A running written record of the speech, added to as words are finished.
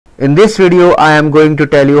In this video, I am going to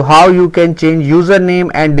tell you how you can change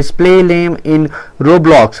username and display name in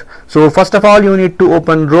Roblox. So first of all, you need to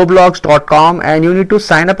open roblox.com and you need to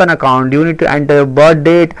sign up an account. You need to enter your birth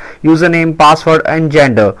date, username, password and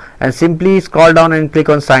gender, and simply scroll down and click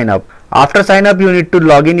on sign up. After sign up, you need to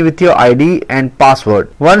log in with your ID and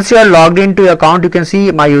password. Once you are logged into your account, you can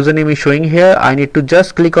see my username is showing here. I need to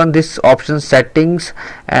just click on this option settings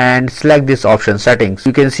and select this option settings.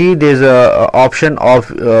 You can see there's a option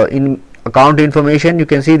of in account information. You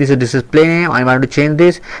can see this is display name. I want to change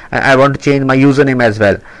this and I want to change my username as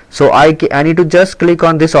well. So I need to just click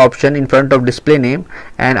on this option in front of display name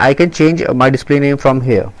and I can change my display name from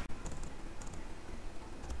here.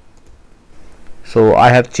 So I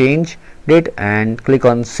have changed it and click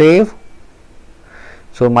on save.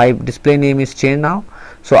 So my display name is changed now.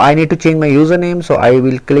 So I need to change my username, so I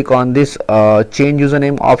will click on this change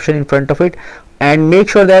username option in front of it and make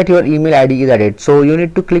sure that your email ID is added. So you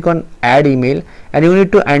need to click on add email and you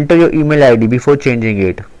need to enter your email ID before changing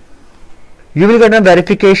it. You will get a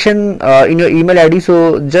verification in your email ID,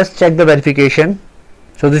 so just check the verification.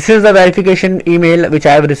 So this is the verification email which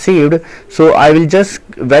I have received. So I will just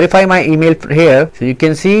verify my email here. So you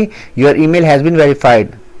can see your email has been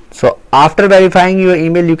verified. So after verifying your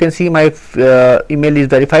email, you can see my email is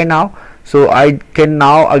verified now. So I can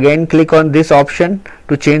now again click on this option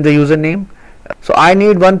to change the username. So I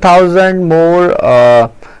need 1000 more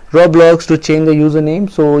Roblox to change the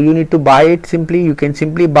username. So you need to buy it simply. You can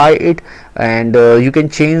simply buy it and you can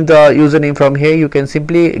change the username from here. You can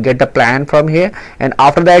simply get the plan from here and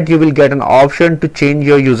after that you will get an option to change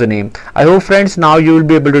your username. I hope friends now you will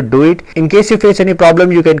be able to do it. In case you face any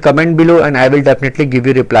problem, you can comment below and I will definitely give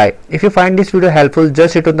you reply. If you find this video helpful,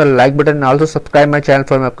 just hit on the like button and also subscribe my channel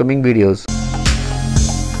for my upcoming videos.